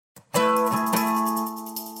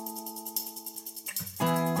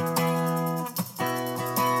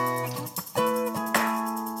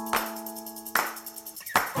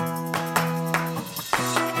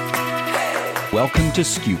Welcome to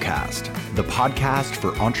SKUcast, the podcast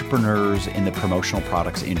for entrepreneurs in the promotional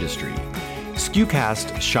products industry.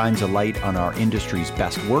 SKUcast shines a light on our industry's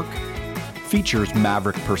best work, features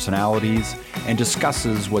maverick personalities, and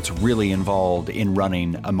discusses what's really involved in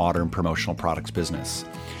running a modern promotional products business.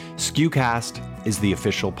 SKUcast is the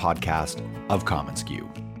official podcast of commonsku.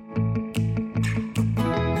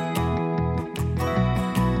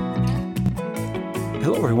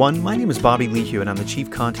 Hello everyone, my name is Bobby Lehew and I'm the Chief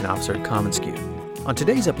Content Officer at commonsku. On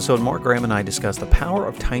today's episode, Mark, Graham, and I discuss the power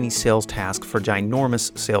of tiny sales tasks for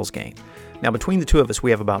ginormous sales gain. Now, between the two of us,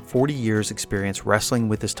 we have about 40 years experience wrestling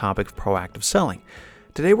with this topic of proactive selling.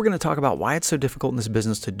 Today, we're going to talk about why it's so difficult in this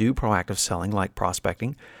business to do proactive selling like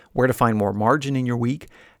prospecting, where to find more margin in your week,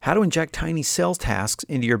 how to inject tiny sales tasks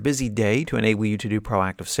into your busy day to enable you to do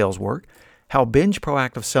proactive sales work, how binge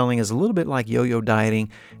proactive selling is a little bit like yo-yo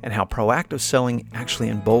dieting, and how proactive selling actually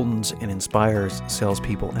emboldens and inspires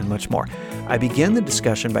salespeople, and much more. I begin the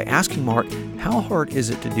discussion by asking Mark, how hard is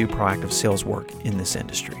it to do proactive sales work in this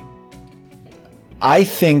industry? I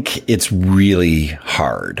think it's really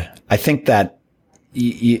hard. I think that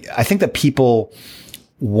people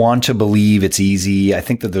want to believe it's easy. I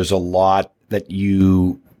think that there's a lot that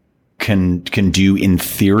you can do in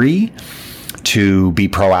theory to be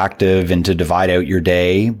proactive and to divide out your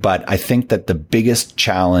day. But I think that the biggest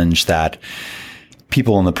challenge that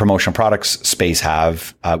people in the promotional products space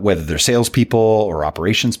have, whether they're salespeople or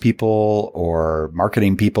operations people or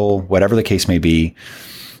marketing people, whatever the case may be,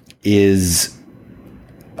 is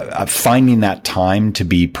finding that time to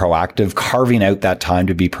be proactive, carving out that time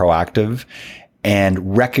to be proactive,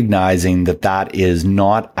 and recognizing that that is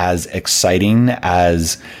not as exciting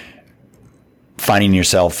as finding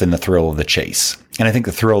yourself in the thrill of the chase. And I think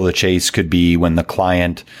the thrill of the chase could be when the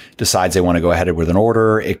client decides they want to go ahead with an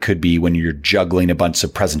order. It could be when you're juggling a bunch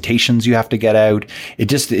of presentations you have to get out.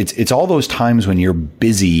 It's all those times when you're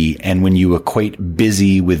busy and when you equate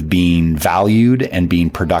busy with being valued and being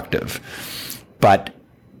productive. But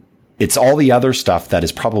it's all the other stuff that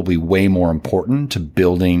is probably way more important to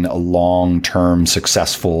building a long-term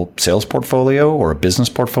successful sales portfolio or a business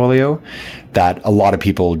portfolio that a lot of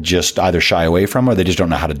people just either shy away from or they just don't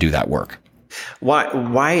know how to do that work.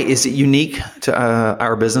 Why is it unique to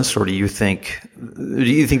our business, or do you think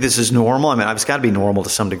this is normal? I mean, it's got to be normal to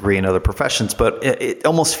some degree in other professions, but it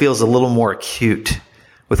almost feels a little more acute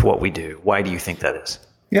with what we do. Why do you think that is?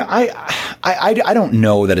 Yeah, I don't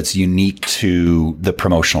know that it's unique to the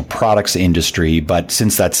promotional products industry, but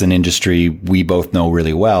since that's an industry we both know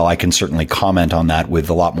really well, I can certainly comment on that with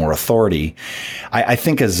a lot more authority. I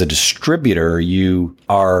think as a distributor, you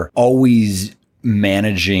are always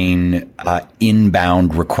managing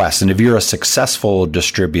inbound requests. And if you're a successful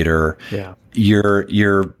distributor, you're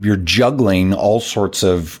juggling all sorts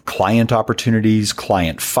of client opportunities,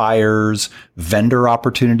 client fires, vendor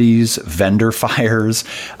opportunities, vendor fires,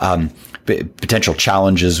 potential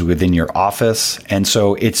challenges within your office. And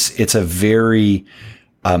so it's a very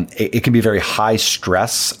it can be a very high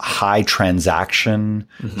stress, high transaction,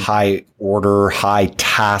 high order, high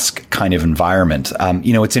task kind of environment.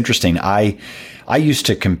 It's interesting. I used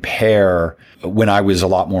to compare when I was a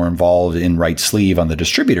lot more involved in right sleeve on the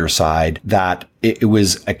distributor side that it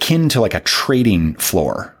was akin to like a trading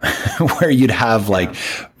floor where you'd have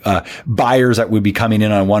buyers that would be coming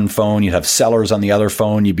in on one phone. You'd have sellers on the other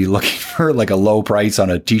phone. You'd be looking for like a low price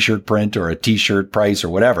on a t-shirt print or a t-shirt price or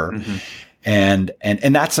whatever. Mm-hmm.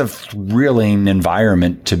 And that's a thrilling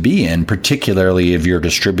environment to be in, particularly if your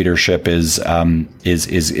distributorship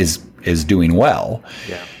is doing well.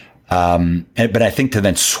 Yeah. But I think to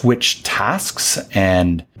then switch tasks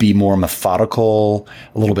and be more methodical,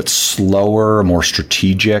 a little bit slower, more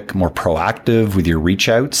strategic, more proactive with your reach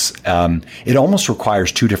outs, it almost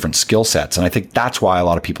requires two different skill sets. And I think that's why a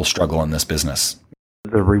lot of people struggle in this business.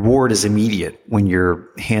 The reward is immediate when you're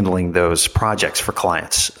handling those projects for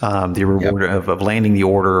clients. The reward of landing the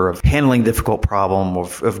order, of handling difficult problem,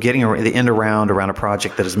 of getting the end around a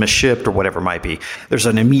project that is misshipped or whatever it might be. There's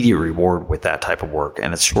an immediate reward with that type of work,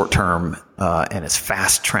 and it's short term and it's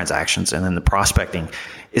fast transactions. And then the prospecting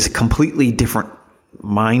is a completely different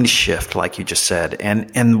mind shift, like you just said.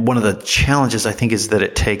 And one of the challenges, I think, is that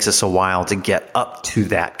it takes us a while to get up to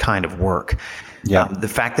that kind of work. Yeah. The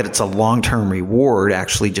fact that it's a long-term reward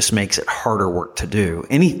actually just makes it harder work to do.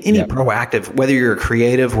 Any proactive, whether you're a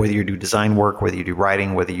creative, whether you do design work, whether you do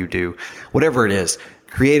writing, whether you do whatever it is,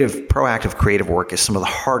 proactive creative work is some of the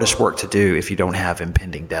hardest work to do if you don't have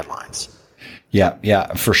impending deadlines.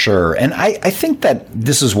 Yeah, for sure. And I think that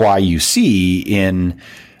this is why you see in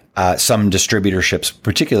some distributorships,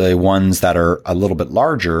 particularly ones that are a little bit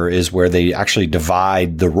larger, is where they actually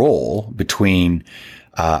divide the role between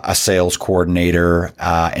a sales coordinator,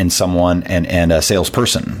 and someone and a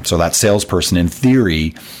salesperson. So that salesperson, in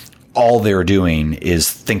theory, all they're doing is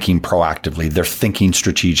thinking proactively. They're thinking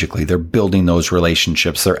strategically. They're building those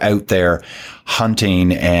relationships. They're out there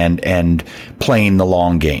hunting and playing the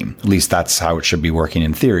long game. At least that's how it should be working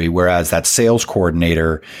in theory. Whereas that sales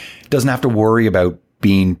coordinator doesn't have to worry about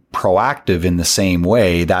being proactive in the same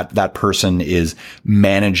way. That person is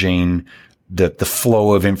managing the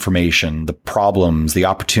flow of information, the problems, the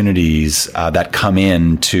opportunities that come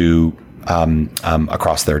in to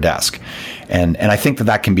across their desk. And I think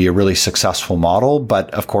that can be a really successful model. But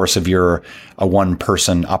of course, if you're a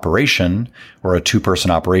one-person operation or a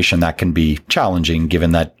two-person operation, that can be challenging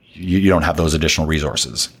given that you don't have those additional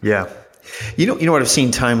resources. Yeah. You know what I've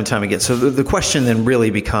seen time and time again. So the question then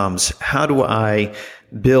really becomes, how do I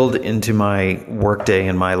build into my workday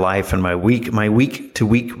and my life and my week to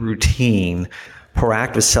week routine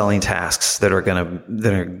proactive selling tasks that are going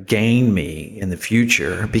to gain me in the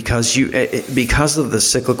future because of the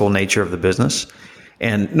cyclical nature of the business.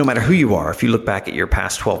 And no matter who you are, if you look back at your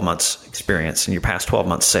past 12 months experience and your past 12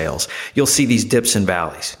 months sales, you'll see these dips and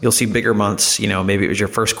valleys. You'll see bigger months. Maybe it was your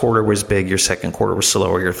first quarter was big, your second quarter was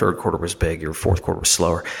slower, your third quarter was big, your fourth quarter was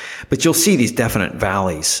slower. But you'll see these definite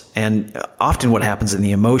valleys. And often what happens in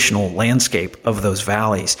the emotional landscape of those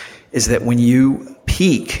valleys is that when you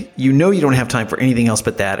peak, you don't have time for anything else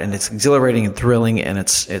but that. And it's exhilarating and thrilling and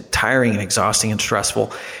it's tiring and exhausting and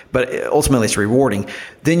stressful, but ultimately it's rewarding.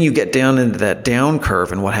 Then you get down into that down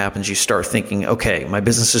curve. And what happens? You start thinking, okay, my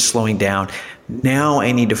business is slowing down. Now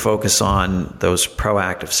I need to focus on those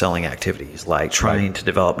proactive selling activities, like trying to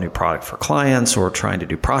develop new product for clients or trying to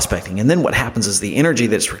do prospecting. And then what happens is the energy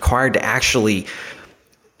that's required to actually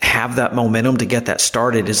have that momentum to get that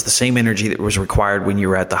started is the same energy that was required when you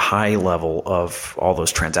were at the high level of all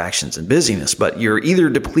those transactions and busyness. But you're either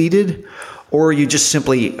depleted or you just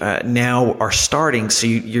simply now are starting. So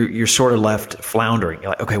you're sort of left floundering. You're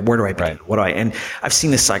like, okay, where do I begin? What do I? And I've seen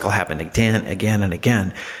this cycle happen again and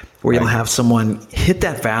again, where you'll have someone hit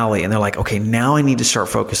that valley and they're like, okay, now I need to start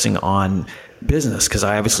focusing on business because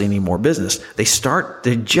I obviously need more business. They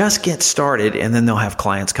just get started, and then they'll have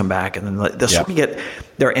clients come back, and then they'll sort of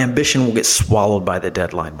their ambition will get swallowed by the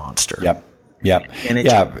deadline monster. Yep. And it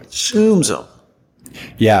consumes them.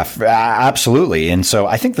 Yeah, absolutely. And so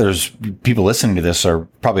I think there's people listening to this are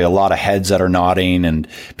probably a lot of heads that are nodding, and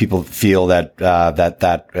people feel that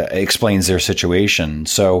that explains their situation.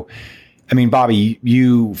 So, I mean, Bobby,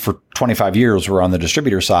 you for 25 years were on the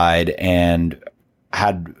distributor side and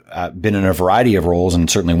had been in a variety of roles, and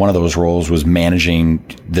certainly one of those roles was managing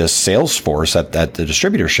the sales force at the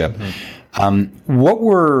distributorship.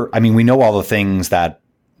 Mm-hmm. We know all the things that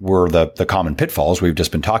were the common pitfalls. We've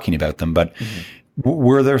just been talking about them, but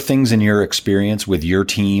were there things in your experience with your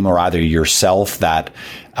team or either yourself that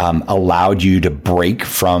allowed you to break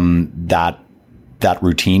from that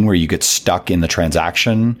routine where you get stuck in the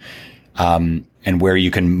transaction? And where you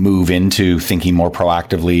can move into thinking more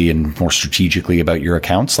proactively and more strategically about your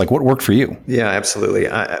accounts? Like, what worked for you? Yeah, absolutely.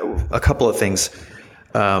 A couple of things.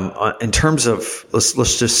 In terms of,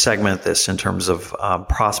 let's just segment this in terms of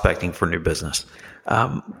prospecting for new business.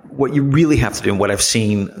 What you really have to do, and what I've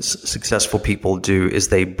seen successful people do, is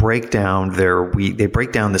they break down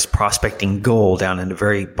this prospecting goal down into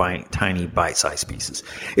very tiny bite-sized pieces.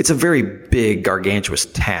 It's a very big, gargantuous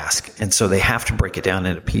task, and so they have to break it down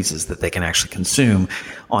into pieces that they can actually consume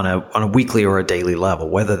on a weekly or a daily level.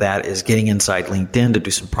 Whether that is getting inside LinkedIn to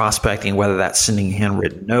do some prospecting, whether that's sending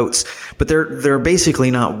handwritten notes, but they're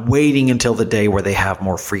basically not waiting until the day where they have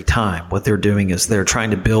more free time. What they're doing is they're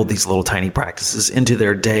trying to build these little tiny practices into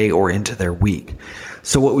their day or into their week.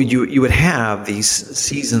 So what would you would have these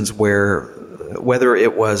seasons where, whether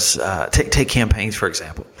it was take campaigns for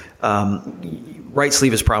example, Right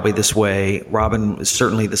Sleeve is probably this way, Robin is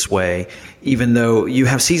certainly this way, even though you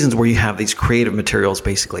have seasons where you have these creative materials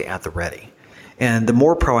basically at the ready. And the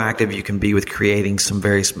more proactive you can be with creating some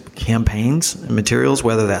various campaigns and materials,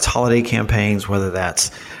 whether that's holiday campaigns, whether that's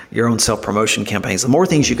your own self-promotion campaigns, the more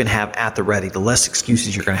things you can have at the ready, the less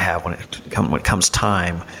excuses you're going to have when it comes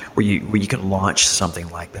time where you can launch something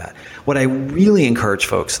like that. What I really encourage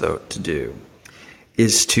folks, though, to do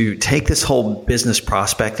is to take this whole business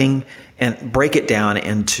prospecting and break it down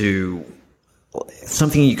into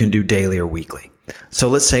something you can do daily or weekly. So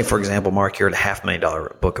let's say, for example, Mark, you're at a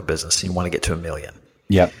 $500,000 book of business and you want to get to $1 million.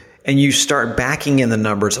 Yep. And you start backing in the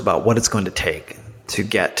numbers about what it's going to take to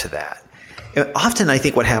get to that. Often I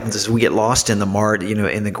think what happens is we get lost in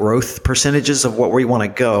in the growth percentages of what we want to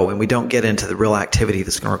go, and we don't get into the real activity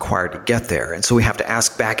that's going to require to get there. And so we have to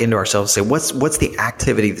ask back into ourselves and say, what's the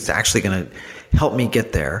activity that's actually going to help me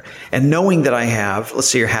get there. And knowing that I have, let's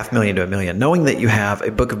say you're $500,000 to $1 million, knowing that you have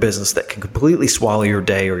a book of business that can completely swallow your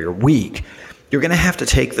day or your week, you're going to have to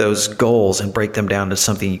take those goals and break them down to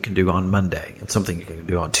something you can do on Monday and something you can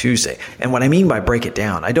do on Tuesday. And what I mean by break it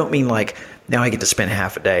down, I don't mean like now I get to spend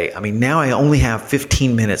half a day. I mean, now I only have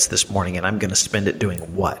 15 minutes this morning and I'm going to spend it doing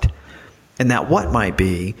what? And that what might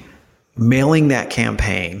be mailing that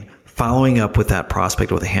campaign, following up with that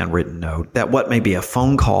prospect with a handwritten note, that what may be a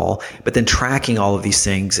phone call, but then tracking all of these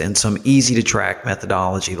things in some easy to track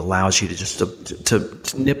methodology that allows you to just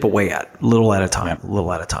to nip away at little at a time.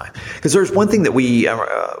 Because there's one thing that we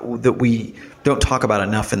don't talk about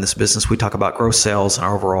enough in this business. We talk about gross sales and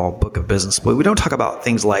our overall book of business, but we don't talk about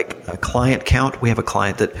things like a client count. We have a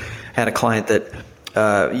client that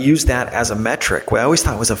use that as a metric. Well, I always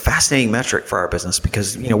thought it was a fascinating metric for our business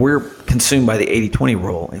because, we're consumed by the 80-20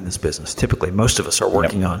 rule in this business. Typically, most of us are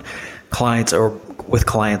working on clients or with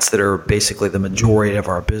clients that are basically the majority of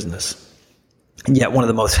our business. And yet one of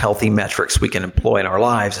the most healthy metrics we can employ in our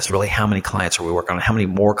lives is really how many clients are we working on, how many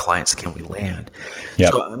more clients can we land.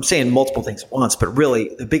 Yep. So I'm saying multiple things at once, but really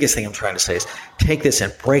the biggest thing I'm trying to say is take this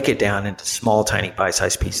and break it down into small, tiny,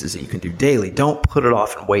 bite-sized pieces that you can do daily. Don't put it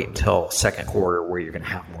off and wait until second quarter where you're going to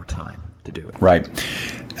have more time to do it. Right.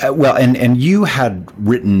 Well, and you had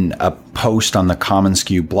written a post on the Common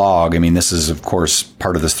Skew blog. I mean, this is, of course,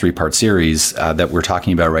 part of this 3-part series that we're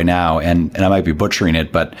talking about right now, and I might be butchering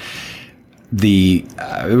it, but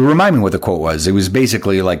remind me what the quote was. It was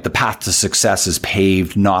basically like the path to success is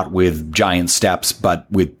paved not with giant steps, but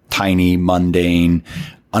with tiny, mundane,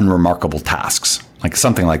 unremarkable tasks, like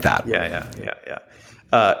something like that. Yeah.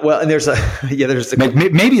 Well, and there's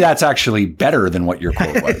maybe that's actually better than what your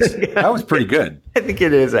quote was. That was pretty good. I think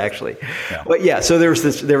it is actually. Yeah. But yeah, so there was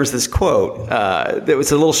this quote that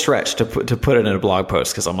was a little stretch to put it in a blog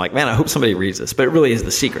post because I'm like, man, I hope somebody reads this. But it really is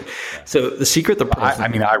the secret. So the secret, the pros.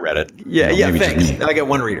 I read it. Yeah. Thanks. I got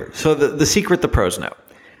one reader. So the secret, the pros know.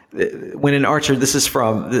 When an archer, this is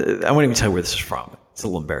from. I won't even tell you where this is from. It's a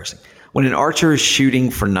little embarrassing. When an archer is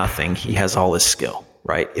shooting for nothing, he has all his skill.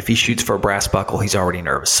 Right? If he shoots for a brass buckle, he's already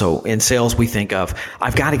nervous. So in sales, we think of,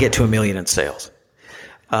 I've got to get to $1 million in sales.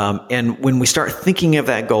 And when we start thinking of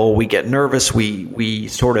that goal, we get nervous. We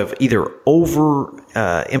sort of either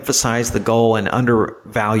emphasize the goal and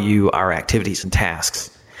undervalue our activities and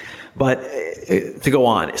tasks. But to go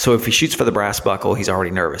on, so if he shoots for the brass buckle, he's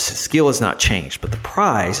already nervous. His skill has not changed, but the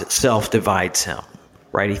prize itself divides him.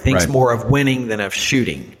 Right? He thinks more of winning than of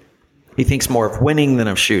shooting.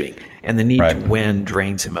 And the need to win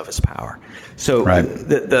drains him of his power. So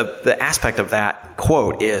the aspect of that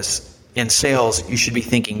quote is, in sales, you should be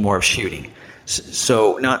thinking more of shooting.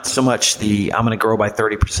 So not so much I'm going to grow by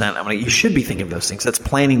 30%. You should be thinking of those things. That's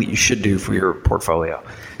planning that you should do for your portfolio.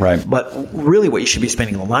 Right. But really what you should be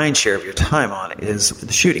spending the lion's share of your time on is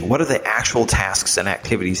the shooting. What are the actual tasks and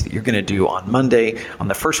activities that you're going to do on Monday, on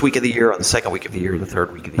the first week of the year, on the second week of the year, the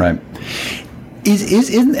third week of the year?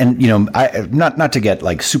 Not to get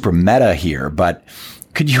like super meta here, but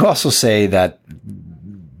could you also say that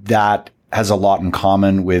has a lot in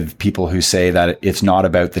common with people who say that it's not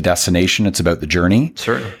about the destination, it's about the journey?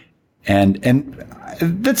 Certainly. And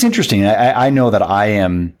that's interesting. I know that I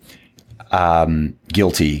am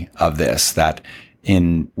guilty of this, that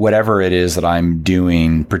in whatever it is that I'm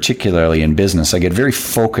doing, particularly in business, I get very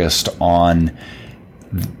focused on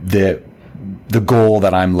the goal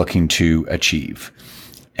that I'm looking to achieve.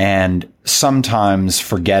 And sometimes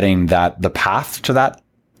forgetting that the path to that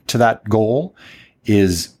goal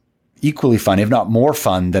is equally fun, if not more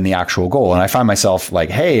fun than the actual goal. And I find myself like,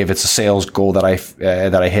 hey, if it's a sales goal that I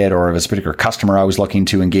hit, or if it's a particular customer I was looking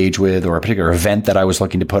to engage with, or a particular event that I was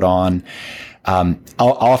looking to put on, I'll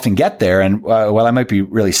often get there. And while I might be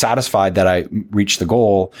really satisfied that I reached the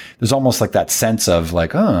goal, there's almost like that sense of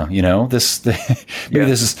like, this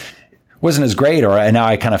wasn't as great, and now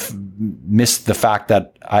I kind of missed the fact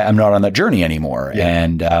that I'm not on that journey anymore. Yeah.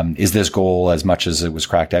 And is this goal as much as it was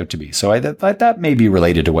cracked out to be? So that may be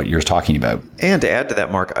related to what you're talking about. And to add to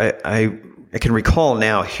that, Mark, I can recall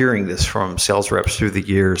now hearing this from sales reps through the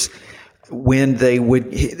years when they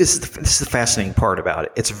would. This is the fascinating part about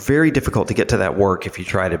it. It's very difficult to get to that work if you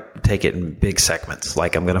try to take it in big segments.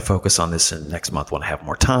 Like, I'm going to focus on this in next month when I have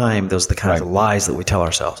more time. Those are the kinds of lies that we tell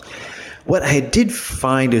ourselves. What I did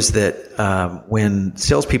find is that when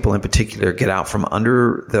salespeople in particular get out from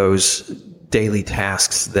under those daily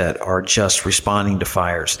tasks that are just responding to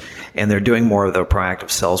fires and they're doing more of the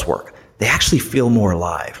proactive sales work, they actually feel more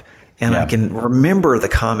alive. And I can remember the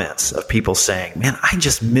comments of people saying, man, I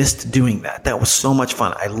just missed doing that. That was so much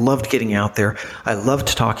fun. I loved getting out there. I loved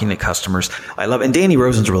talking to customers. And Danny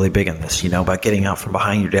Rosen's really big on this, about getting out from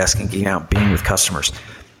behind your desk and getting out and being with customers.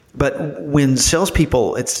 But when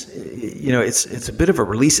salespeople, it's a bit of a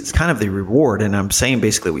release. It's kind of the reward. And I'm saying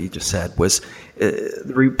basically what you just said was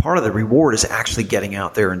part of the reward is actually getting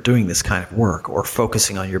out there and doing this kind of work or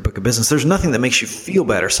focusing on your book of business. There's nothing that makes you feel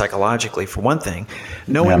better psychologically, for one thing,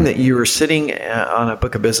 knowing that you're sitting on a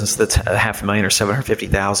book of business that's $500,000 or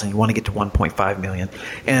 $750,000. You want to get to 1.5 million.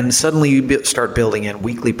 And suddenly you start building in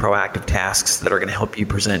weekly proactive tasks that are going to help you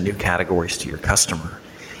present new categories to your customer.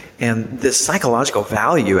 And this psychological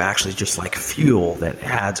value actually just like fuel that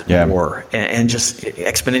adds more and just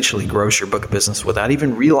exponentially grows your book of business without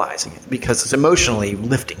even realizing it, because it's emotionally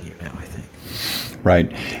lifting you now, I think.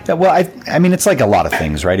 Right. Yeah, well, I mean, it's like a lot of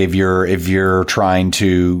things, right? If you're trying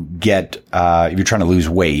to if you're trying to lose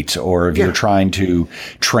weight, or if you're trying to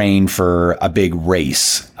train for a big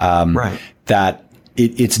race, that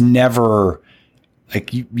it's never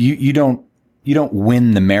like you don't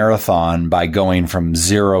win the marathon by going from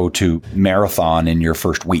 0 to marathon in your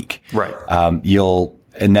first week. Right. You'll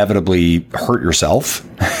inevitably hurt yourself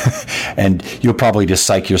and you'll probably just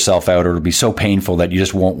psych yourself out, or it'll be so painful that you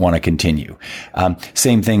just won't want to continue.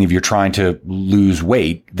 Same thing if you're trying to lose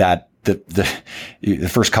weight, that the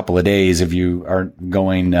first couple of days, if you are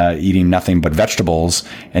going, eating nothing but vegetables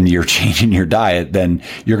and you're changing your diet, then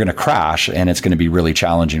you're going to crash and it's going to be really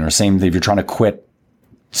challenging. Or same thing if you're trying to quit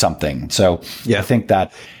something. So I think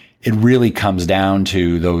that it really comes down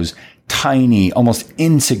to those tiny, almost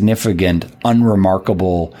insignificant,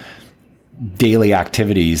 unremarkable daily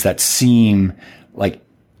activities that seem like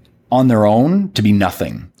on their own to be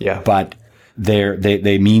nothing. Yeah. But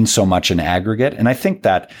they mean so much in aggregate. And I think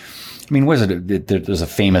that, I mean, what is it? There's a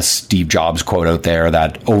famous Steve Jobs quote out there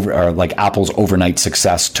that Apple's overnight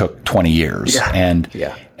success took 20 years.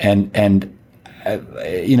 Yeah. And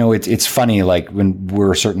it's funny, like when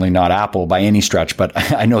we're certainly not Apple by any stretch, but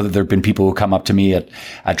I know that there have been people who come up to me at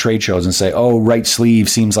trade shows and say, oh, Right Sleeve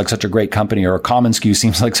seems like such a great company, or Common SKU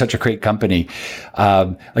seems like such a great company.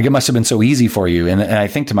 Like it must have been so easy for you. And I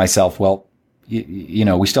think to myself, well,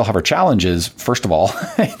 we still have our challenges, first of all.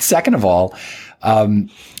 Second of all,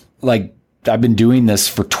 like I've been doing this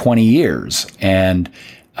for 20 years, and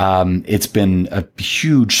it's been a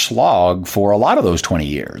huge slog for a lot of those 20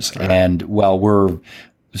 years. Right. And while we're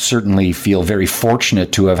certainly feel very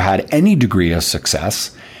fortunate to have had any degree of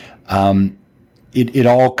success, it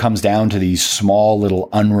all comes down to these small little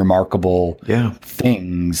unremarkable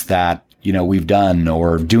things that, we've done,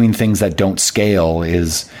 or doing things that don't scale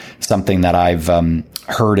is something that I've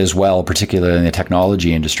heard as well, particularly in the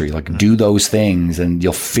technology industry. Like do those things and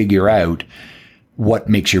you'll figure out what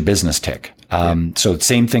makes your business tick. So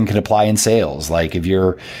same thing can apply in sales. Like if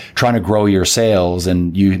you're trying to grow your sales,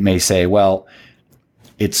 and you may say, well,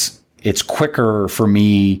 it's quicker for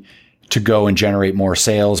me to go and generate more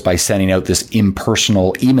sales by sending out this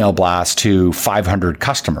impersonal email blast to 500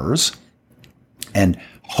 customers and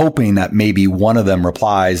hoping that maybe one of them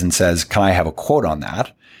replies and says, can I have a quote on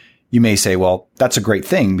that? You may say, well, that's a great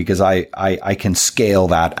thing because I can scale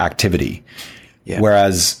that activity. Yeah.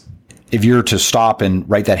 Whereas if you're to stop and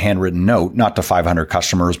write that handwritten note, not to 500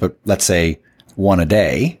 customers, but let's say one a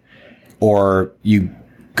day, or you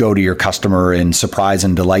go to your customer and surprise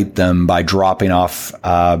and delight them by dropping off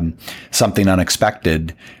something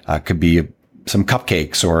unexpected, could be some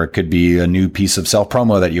cupcakes, or it could be a new piece of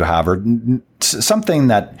self-promo that you have, or something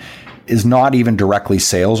that is not even directly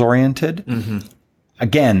sales oriented. Mm-hmm.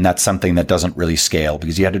 Again, that's something that doesn't really scale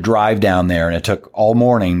because you had to drive down there and it took all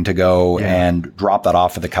morning to go and drop that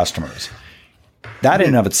off for the customers. That in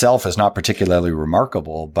and of itself is not particularly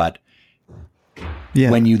remarkable, but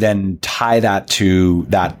when you then tie that to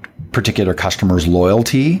that particular customer's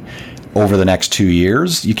loyalty over the next 2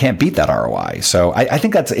 years, you can't beat that ROI. So I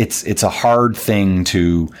think it's a hard thing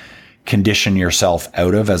to condition yourself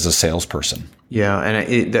out of as a salesperson. Yeah,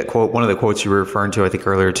 and that quote, one of the quotes you were referring to, I think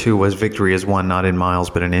earlier too, was "Victory is won not in miles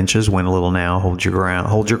but in inches. Win a little now, hold your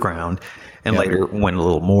ground, and later win a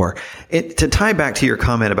little more." To tie back to your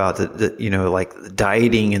comment about the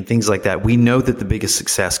dieting and things like that, we know that the biggest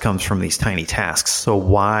success comes from these tiny tasks. So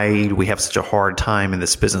why do we have such a hard time in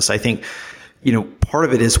this business? I think part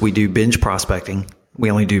of it is we do binge prospecting. We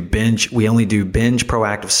only do binge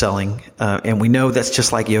proactive selling, and we know that's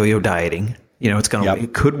just like yo-yo dieting.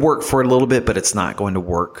 It could work for a little bit, but it's not going to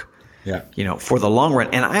work, for the long run.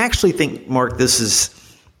 And I actually think, Mark, this is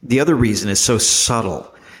the other reason is so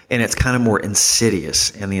subtle, and it's kind of more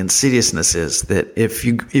insidious. And the insidiousness is that if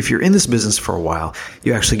you're in this business for a while,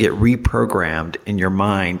 you actually get reprogrammed in your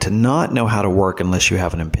mind to not know how to work unless you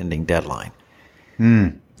have an impending deadline.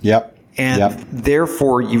 Yep. And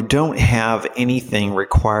therefore, you don't have anything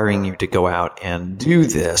requiring you to go out and do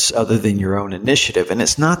this other than your own initiative. And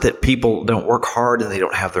it's not that people don't work hard and they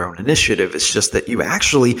don't have their own initiative. It's just that you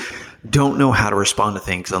actually don't know how to respond to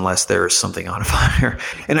things unless there's something on fire.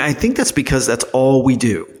 And I think that's because that's all we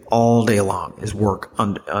do all day long is work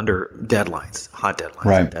under deadlines, hot deadlines.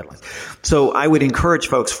 Right. Deadlines. So I would encourage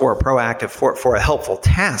folks for a helpful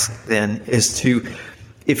task then is to,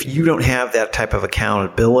 if you don't have that type of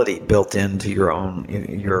accountability built into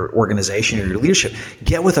your organization or your leadership,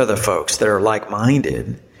 get with other folks that are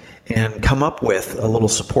like-minded and come up with a little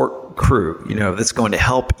support crew, that's going to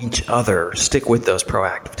help each other stick with those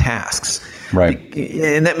proactive tasks. Right.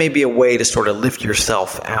 And that may be a way to sort of lift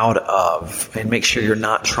yourself out of and make sure you're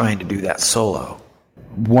not trying to do that solo.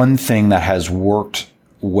 One thing that has worked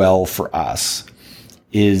well for us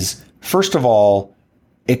is, first of all,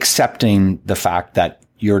 accepting the fact that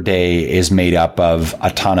your day is made up of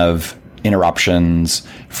a ton of interruptions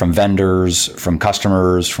from vendors, from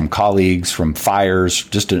customers, from colleagues, from fires,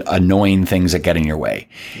 just annoying things that get in your way.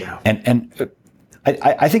 Yeah. And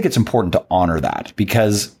I think it's important to honor that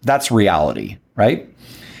because that's reality, right?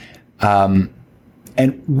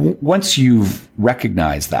 Once you've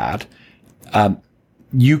recognized that,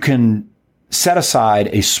 you can set aside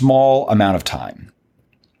a small amount of time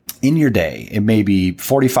in your day. It may be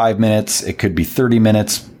 45 minutes. It could be 30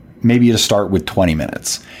 minutes. Maybe you start with 20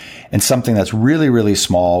 minutes and something that's really, really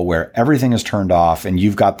small where everything is turned off and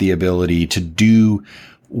you've got the ability to do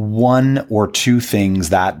one or two things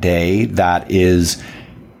that day that is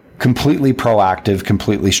completely proactive,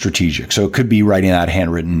 completely strategic. So it could be writing that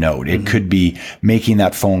handwritten note. It could be making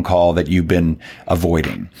that phone call that you've been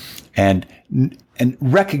avoiding. And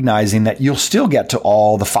recognizing that you'll still get to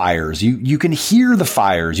all the fires. You can hear the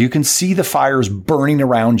fires. You can see the fires burning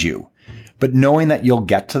around you, but knowing that you'll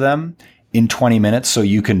get to them in 20 minutes so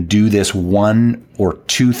you can do this one or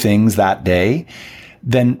two things that day,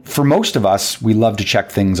 then for most of us, we love to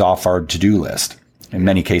check things off our to-do list. In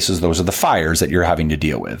many cases, those are the fires that you're having to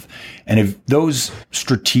deal with. And if those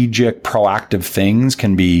strategic, proactive things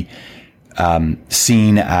can be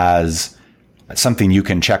seen as something you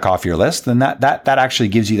can check off your list, then that actually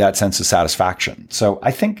gives you that sense of satisfaction. So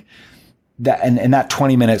I think that, and that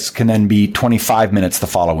 20 minutes can then be 25 minutes the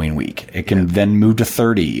following week. It can then move to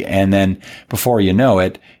 30. And then before you know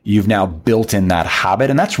it, you've now built in that habit.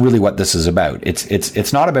 And that's really what this is about.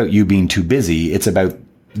 It's not about you being too busy. It's about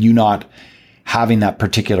you not having that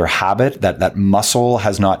particular habit, that muscle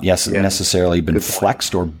has not necessarily been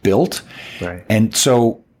flexed or built. Right. And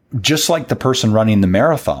so just like the person running the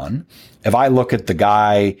marathon, if I look at the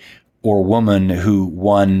guy or woman who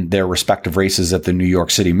won their respective races at the New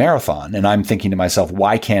York City Marathon, and I'm thinking to myself,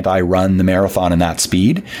 why can't I run the marathon in that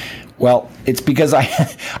speed? Well, it's because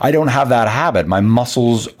I don't have that habit. My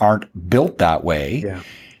muscles aren't built that way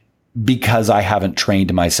because I haven't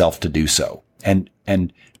trained myself to do so. And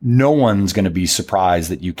no one's going to be surprised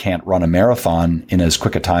that you can't run a marathon in as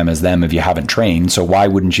quick a time as them if you haven't trained. So why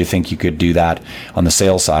wouldn't you think you could do that on the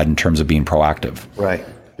sales side in terms of being proactive? Right.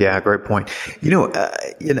 Yeah, great point. So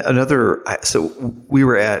when we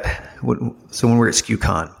were at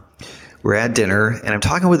SKUCon, we're at dinner and I'm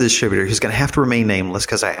talking with a distributor who's going to have to remain nameless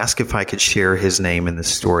because I asked if I could share his name in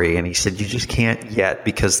this story. And he said, you just can't yet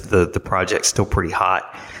because the project's still pretty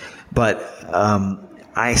hot. But,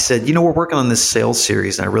 I said, we're working on this sales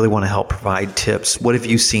series and I really want to help provide tips. What have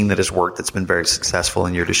you seen that has worked that's been very successful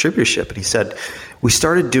in your distributorship? And he said, we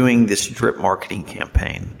started doing this drip marketing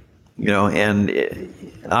campaign, and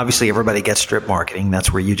obviously everybody gets drip marketing.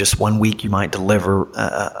 That's where you just 1 week you might deliver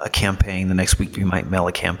a campaign. The next week you might mail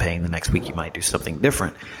a campaign. The next week you might do something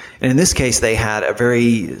different. And in this case, they had a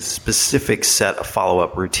very specific set of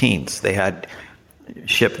follow-up routines. They had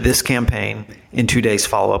ship this campaign, in 2 days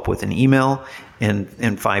follow up with an email, and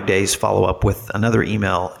in 5 days follow up with another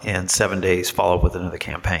email, and 7 days follow up with another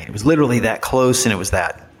campaign. It was literally that close and it was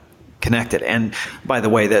that connected. And by the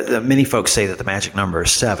way, many folks say that the magic number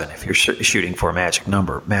is 7. If you're shooting for a magic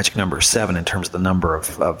number is 7 in terms of the number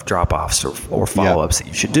of drop-offs or follow-ups that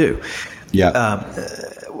you should do. Yeah.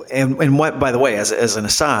 And what, by the way, as an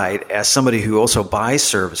aside, as somebody who also buys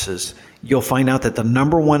services, you'll find out that the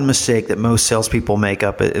number one mistake that most salespeople make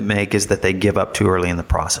is that they give up too early in the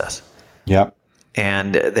process. Yep.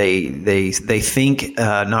 And they think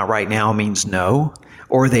not right now means no,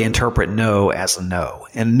 or they interpret no as a no.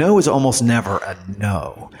 And no is almost never a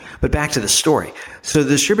no. But back to the story. So the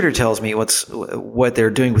distributor tells me what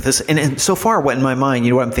they're doing with this. And so far, what in my mind,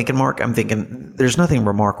 you know what I'm thinking, Mark? I'm thinking there's nothing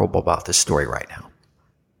remarkable about this story right now.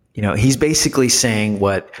 You know, he's basically saying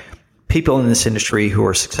what people in this industry who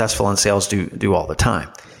are successful in sales do all the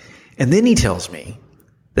time. And then he tells me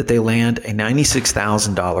that they land a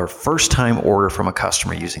 $96,000 first-time order from a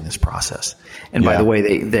customer using this process. And by the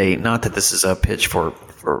way, they not that this is a pitch for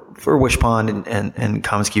Wishpond and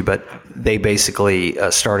commonsku, but they basically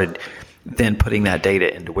started then putting that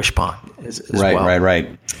data into Wishpond as well.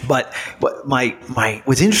 Right. But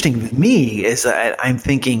what's interesting with me is that I'm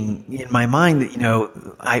thinking in my mind that, you know,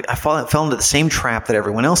 I fell into the same trap that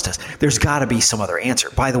everyone else does. There's got to be some other answer.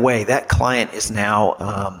 By the way, that client is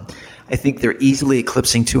now I think they're easily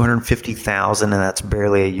eclipsing 250,000, and that's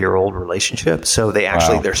barely a year-old relationship. So they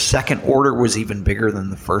actually, their second order was even bigger than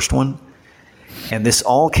the first one. And this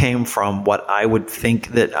all came from what I would think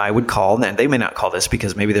that I would call, and they may not call this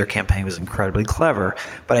because maybe their campaign was incredibly clever,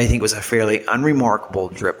 but I think it was a fairly unremarkable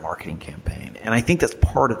drip marketing campaign. And I think that's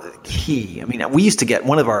part of the key. I mean, we used to get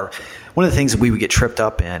one of the things that we would get tripped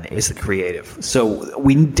up in is the creative. So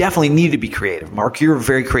we definitely need to be creative. Mark, you're a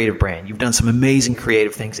very creative brand. You've done some amazing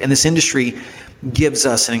creative things. And this industry gives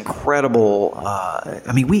us an incredible,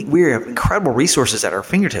 we have incredible resources at our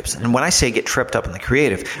fingertips. And when I say get tripped up in the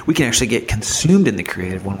creative, we can actually get consumed in the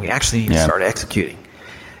creative when we actually need to start executing.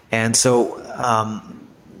 And so,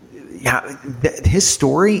 his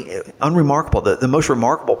story, unremarkable. The most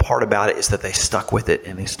remarkable part about it is that they stuck with it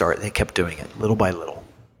and they kept doing it little by little.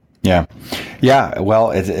 Yeah.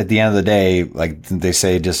 Well, at the end of the day, like they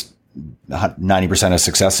say, just 90% of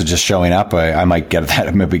success is just showing up. I might get that.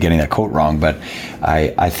 I might be getting that quote wrong, but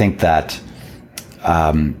I think that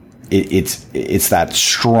it's that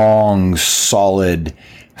strong, solid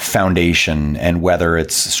foundation, and whether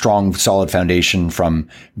it's strong, solid foundation from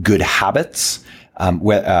good habits,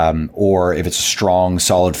 or if it's a strong,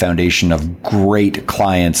 solid foundation of great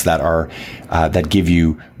clients that are that give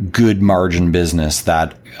you good margin business,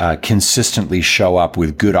 that consistently show up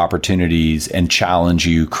with good opportunities and challenge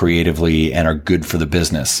you creatively and are good for the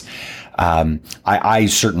business. I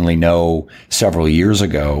certainly know several years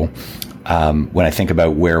ago, when I think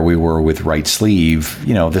about where we were with Right Sleeve,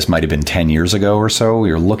 you know, this might have been 10 years ago or so,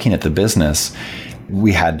 we were looking at the business.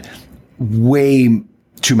 We had way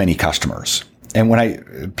too many customers. And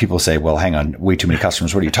when people say, well, hang on, way too many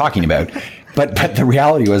customers, what are you talking about? But the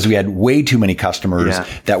reality was we had way too many customers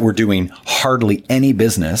that were doing hardly any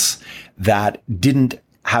business, that didn't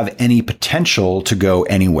have any potential to go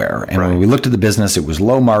anywhere. And when we looked at the business, it was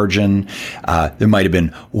low margin. There might have been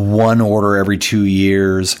one order every 2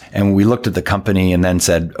 years. And when we looked at the company and then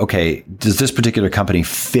said, okay, does this particular company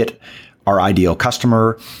fit our ideal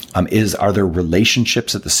customer? Are there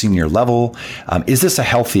relationships at the senior level? Is this a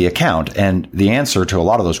healthy account? And the answer to a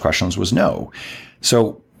lot of those questions was no.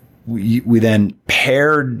 So we then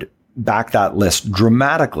pared back that list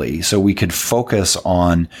dramatically so we could focus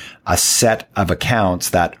on a set of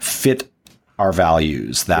accounts that fit our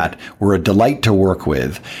values, that were a delight to work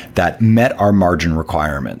with, that met our margin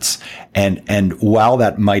requirements. And while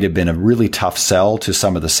that might have been a really tough sell to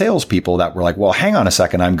some of the salespeople that were like, well, hang on a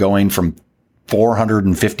second, I'm going from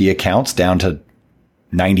 450 accounts down to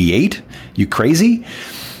 98. You crazy?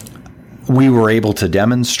 We were able to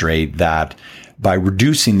demonstrate that by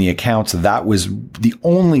reducing the accounts, that was the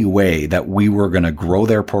only way that we were going to grow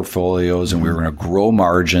their portfolios, and we were going to grow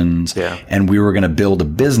margins, and we were going to build a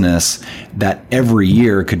business that every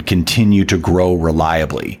year could continue to grow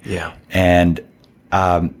reliably. And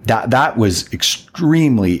that was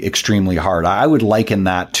extremely, extremely hard. I would liken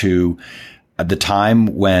that to the time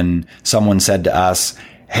when someone said to us,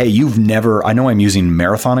 hey, I know I'm using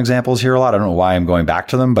marathon examples here a lot. I don't know why I'm going back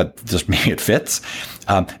to them, but just maybe it fits.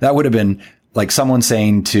 That would have been like someone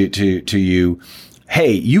saying to you,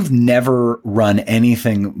 hey, you've never run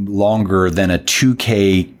anything longer than a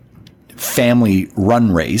 2K family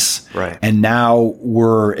run race. Right. And now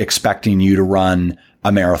we're expecting you to run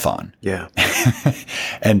a marathon. Yeah.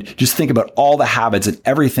 And just think about all the habits and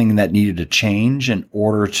everything that needed to change in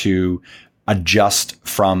order to adjust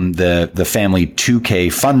from the family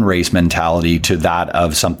 2K fun race mentality to that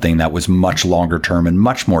of something that was much longer term and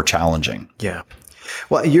much more challenging. Yeah.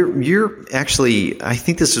 Well, you're actually, I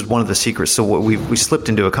think this is one of the secrets. So what we slipped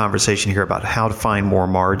into a conversation here about how to find more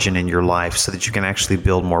margin in your life so that you can actually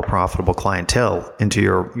build more profitable clientele into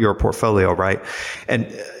your portfolio, right? And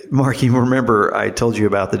Mark, you remember I told you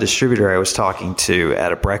about the distributor I was talking to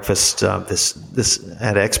at a breakfast this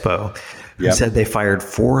at Expo, who said they fired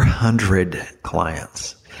 400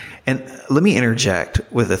 clients. And let me interject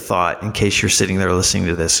with a thought in case you're sitting there listening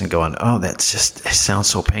to this and going, oh, it sounds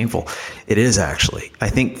so painful. It is actually. I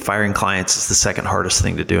think firing clients is the second hardest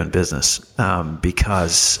thing to do in business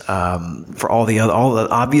because for all the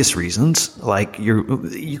obvious reasons, like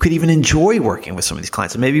you could even enjoy working with some of these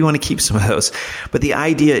clients and maybe you want to keep some of those. But the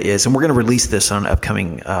idea is, and we're going to release this on an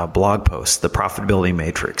upcoming blog post, the profitability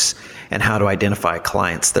matrix and how to identify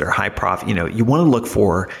clients that are high profit. You want to look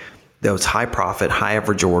for those high profit, high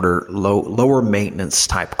average order, lower maintenance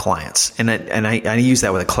type clients. And I use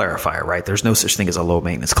that with a clarifier, right? There's no such thing as a low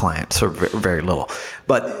maintenance client, so very little.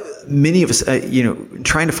 But many of us,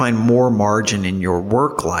 trying to find more margin in your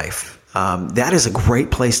work life, that is a great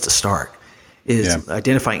place to start, is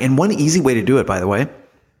identifying. And one easy way to do it, by the way,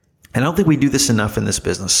 and I don't think we do this enough in this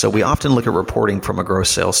business, so we often look at reporting from a gross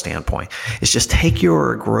sales standpoint, is just take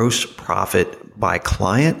your gross profit by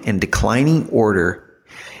client in declining order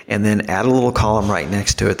and then add a little column right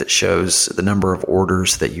next to it that shows the number of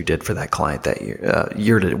orders that you did for that client that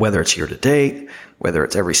year, whether it's year to date, whether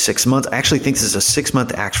it's every 6 months. I actually think this is a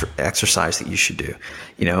 6-month exercise that you should do.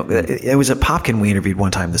 It was a Popkin we interviewed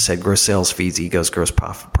one time that said gross sales feeds egos, gross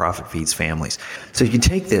profit feeds families. So you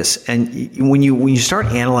take this and when you start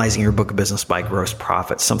analyzing your book of business by gross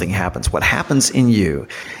profit, something happens. What happens in you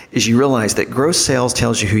is you realize that gross sales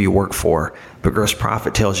tells you who you work for, but gross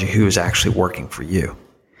profit tells you who is actually working for you.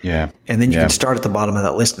 Yeah. And then you can start at the bottom of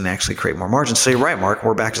that list and actually create more margin. So you're right, Mark.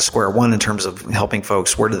 We're back to square one in terms of helping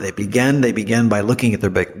folks. Where do they begin? They begin by looking at their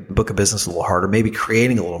book of business a little harder, maybe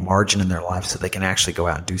creating a little margin in their life so they can actually go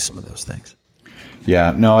out and do some of those things.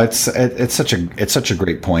 Yeah, no, it's such a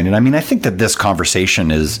great point. And I mean, I think that this conversation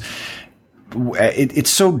it's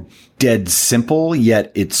so dead simple,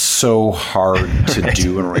 yet it's so hard to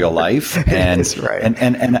do in real life. And That's right.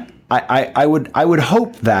 And I would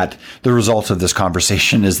hope that the result of this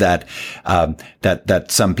conversation is that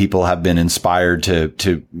some people have been inspired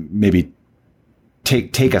to maybe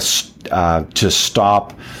take us to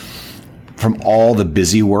stop from all the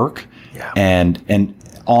busy work and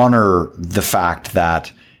honor the fact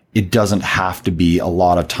that it doesn't have to be a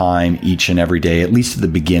lot of time each and every day, at least at the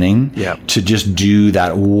beginning, to just do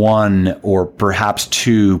that one or perhaps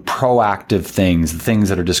two proactive things, the things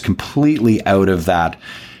that are just completely out of that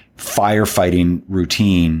firefighting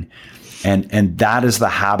routine. And that is the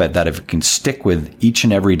habit that if it can stick with each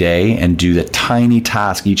and every day and do the tiny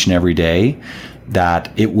task each and every day,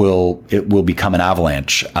 that it will become an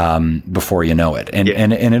avalanche before you know it.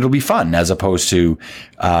 And it'll be fun as opposed to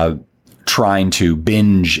trying to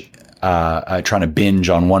binge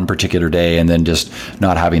on one particular day and then just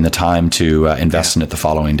not having the time to invest in it the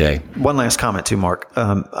following day. One last comment too, Mark.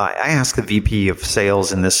 I asked the VP of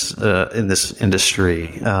sales in this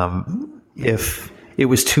industry if it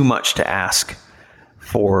was too much to ask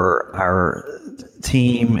for our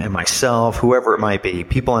team and myself, whoever it might be,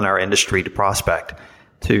 people in our industry to prospect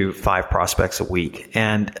to 5 prospects a week.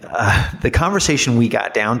 And the conversation we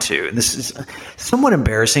got down to, and this is somewhat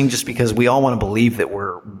embarrassing just because we all want to believe that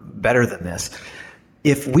we're better than this.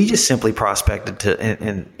 If we just simply prospected to,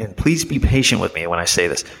 and please be patient with me when I say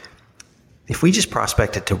this, if we just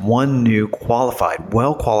prospected to one new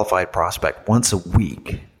well-qualified prospect once a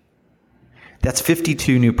week, that's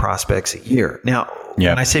 52 new prospects a year. Now,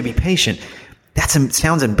 when I say be patient,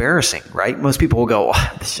 sounds embarrassing, right? Most people will go,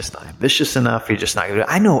 oh, this is just not ambitious enough. You're just not going to do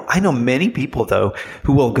it. I know many people though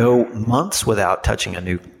who will go months without touching a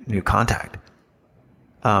new contact.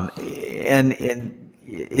 And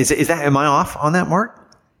is that, am I off on that, Mark?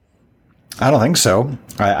 I don't think so.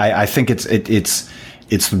 I think it's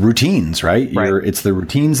the routines, right? It's the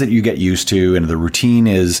routines that you get used to, and the routine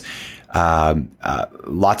is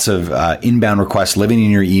lots of inbound requests, living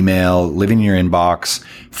in your email, living in your inbox,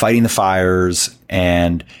 fighting the fires,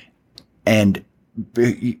 and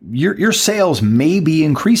your sales may be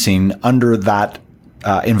increasing under that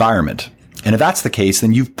environment. And if that's the case,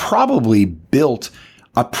 then you've probably built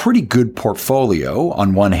a pretty good portfolio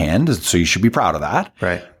on one hand, so you should be proud of that.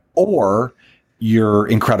 Right. Or you're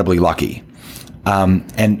incredibly lucky.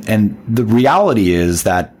 And the reality is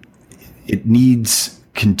that it needs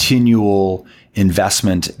continual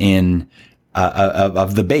investment in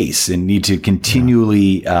of the base, and need to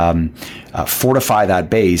continually fortify that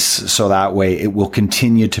base so that way it will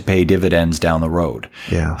continue to pay dividends down the road.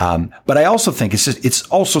 But I also think it's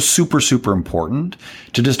also super, super important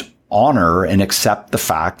to just honor and accept the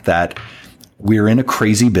fact that we're in a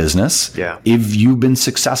crazy business. If you've been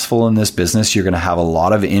successful in this business, you're going to have a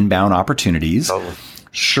lot of inbound opportunities. Totally.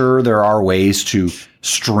 Sure, there are ways to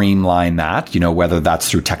streamline that, whether that's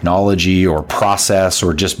through technology or process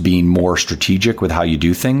or just being more strategic with how you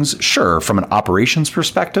do things. Sure, from an operations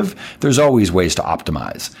perspective, there's always ways to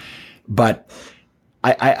optimize. But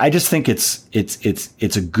I just think it's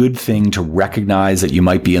a good thing to recognize that you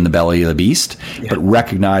might be in the belly of the beast, but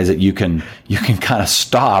recognize that you can kind of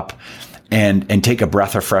stop and take a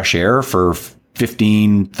breath of fresh air for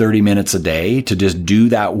 15, 30 minutes a day to just do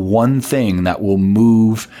that one thing that will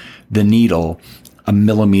move the needle a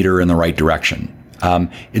millimeter in the right direction.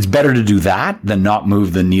 It's better to do that than not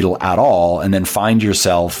move the needle at all and then find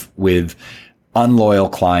yourself with unloyal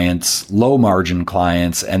clients, low margin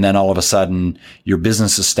clients, and then all of a sudden your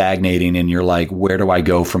business is stagnating and you're like, where do I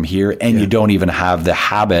go from here? And you don't even have the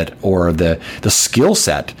habit or the skill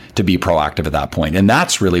set to be proactive at that point. And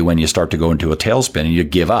that's really when you start to go into a tailspin and you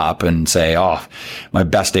give up and say, oh, my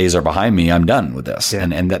best days are behind me. I'm done with this. Yeah.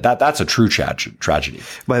 And that's a true tragedy.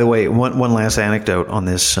 By the way, one last anecdote on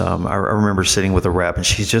this. I remember sitting with a rep and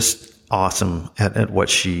she's just awesome at what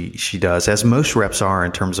she does, as most reps are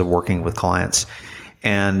in terms of working with clients.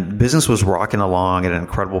 And business was rocking along at an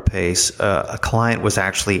incredible pace. A client was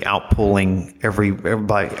actually outpulling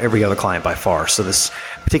every other client by far. So this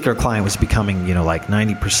particular client was becoming, like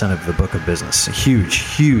 90% of the book of business, a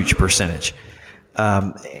huge percentage.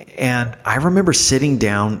 And I remember sitting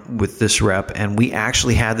down with this rep and we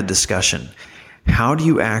actually had the discussion. How do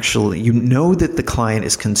you that the client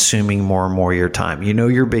is consuming more and more of your time.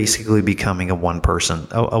 You're basically becoming a one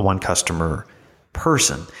customer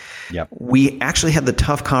person. Yep. We actually had the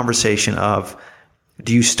tough conversation of,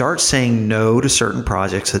 do you start saying no to certain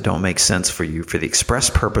projects that don't make sense for you for the express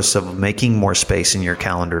purpose of making more space in your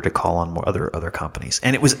calendar to call on more other companies?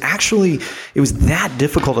 And it was that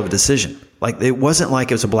difficult of a decision. Like, it wasn't like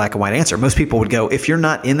it was a black and white answer. Most people would go, if you're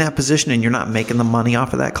not in that position and you're not making the money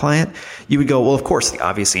off of that client, you would go, well, of course, the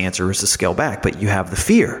obvious answer is to scale back, but you have the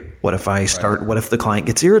fear. What if I start, what if the client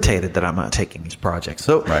gets irritated that I'm not taking these projects?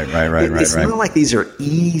 So it's not like these are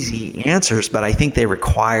easy answers, but I think they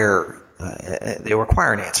require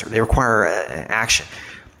an answer. They require action.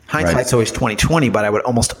 Hindsight's always 20/20, but I would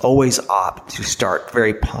almost always opt to start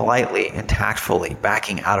very politely and tactfully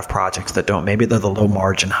backing out of projects that don't. Maybe they're the low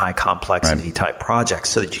margin, high complexity type projects,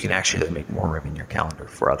 so that you can actually make more room in your calendar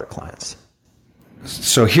for other clients.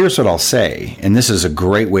 So here's what I'll say, and this is a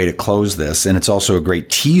great way to close this, and it's also a great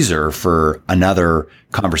teaser for another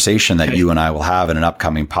conversation that you and I will have in an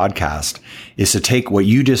upcoming podcast, is to take what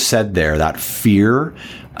you just said there, that fear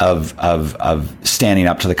of standing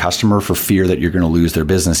up to the customer for fear that you're going to lose their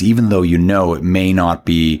business, even though it may not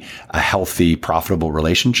be a healthy, profitable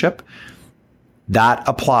relationship. That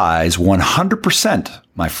applies 100%,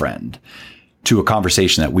 my friend, to a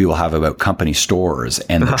conversation that we will have about company stores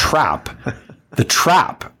and the trap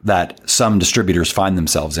that some distributors find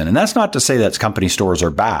themselves in. And that's not to say that company stores are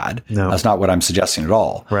bad. No. That's not what I'm suggesting at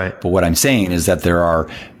all. Right. But what I'm saying is that there are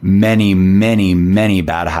many, many, many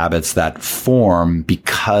bad habits that form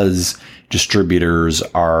because distributors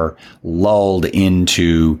are lulled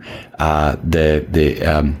into a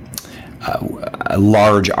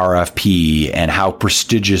large RFP and how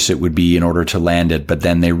prestigious it would be in order to land it. But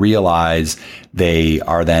then they realize they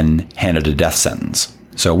are then handed a death sentence.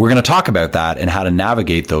 So we're going to talk about that and how to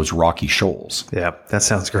navigate those rocky shoals. Yeah, that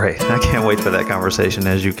sounds great. I can't wait for that conversation,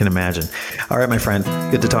 as you can imagine. All right, my friend.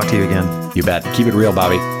 Good to talk to you again. You bet. Keep it real,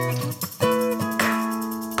 Bobby.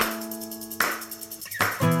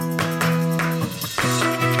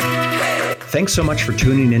 Thanks so much for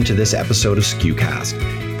tuning into this episode of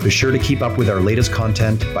SKUcast. Be sure to keep up with our latest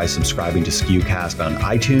content by subscribing to SKUcast on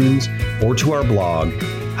iTunes or to our blog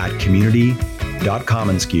at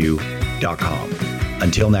community.commonsku.com.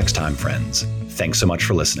 Until next time, friends, thanks so much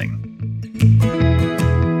for listening.